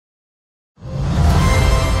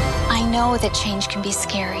know that change can be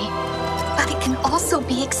scary, but it can also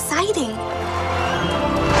be exciting.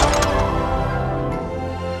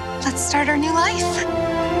 Let's start our new life.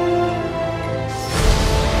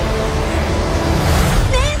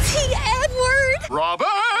 Nancy Edward! Robert!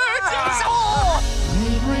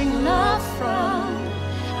 We bring love from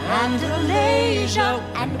Andalasia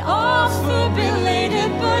and offer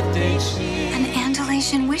belated birthday cheer. An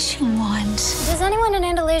Andalasian wishing wand. Does anyone in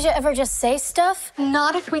Andalasia ever just say stuff?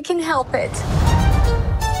 Not if we can help it.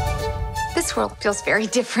 This world feels very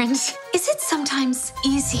different. Is it sometimes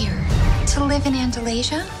easier to live in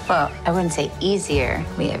Andalasia? Well, I wouldn't say easier.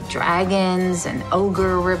 We have dragons and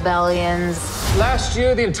ogre rebellions. Last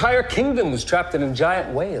year, the entire kingdom was trapped in a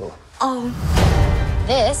giant whale. Oh.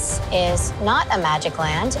 This is not a magic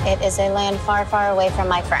land. It is a land far, far away from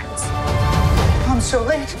my friends. I'm so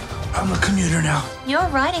late. I'm a commuter now. You're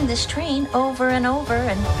riding this train over and over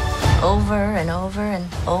and over and over and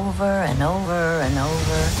over and over and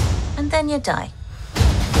over, and then you die.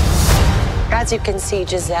 As you can see,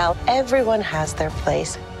 Giselle, everyone has their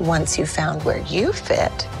place once you've found where you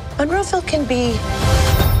fit. Monroeville can be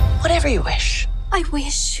whatever you wish. I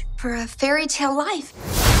wish for a fairy tale life.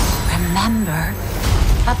 Remember,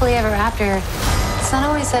 happily ever after, it's not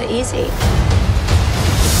always that easy.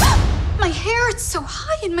 My hair, it's so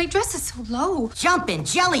high and my dress is so low. Jumpin'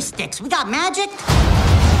 jelly sticks. We got magic?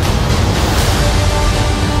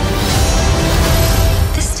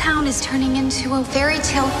 This town is turning into a fairy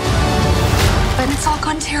tale, but it's all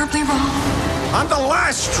gone terribly wrong. On the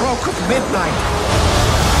last stroke of midnight,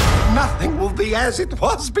 nothing will be as it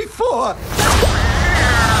was before.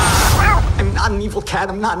 I'm not an evil cat.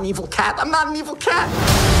 I'm not an evil cat. I'm not an evil cat.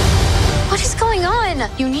 What is going on?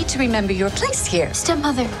 You need to remember your place here.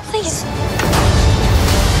 Stepmother, please.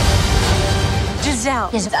 Giselle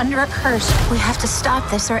Is under a curse. We have to stop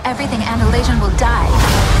this or everything Andalasian will die.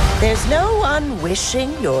 There's no one wishing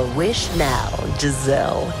your wish now,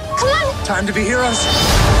 Giselle. Come on. Time to be heroes.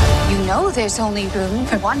 You know there's only room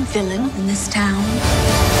for one villain in this town.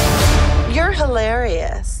 You're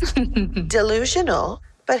hilarious. Delusional,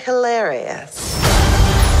 but hilarious.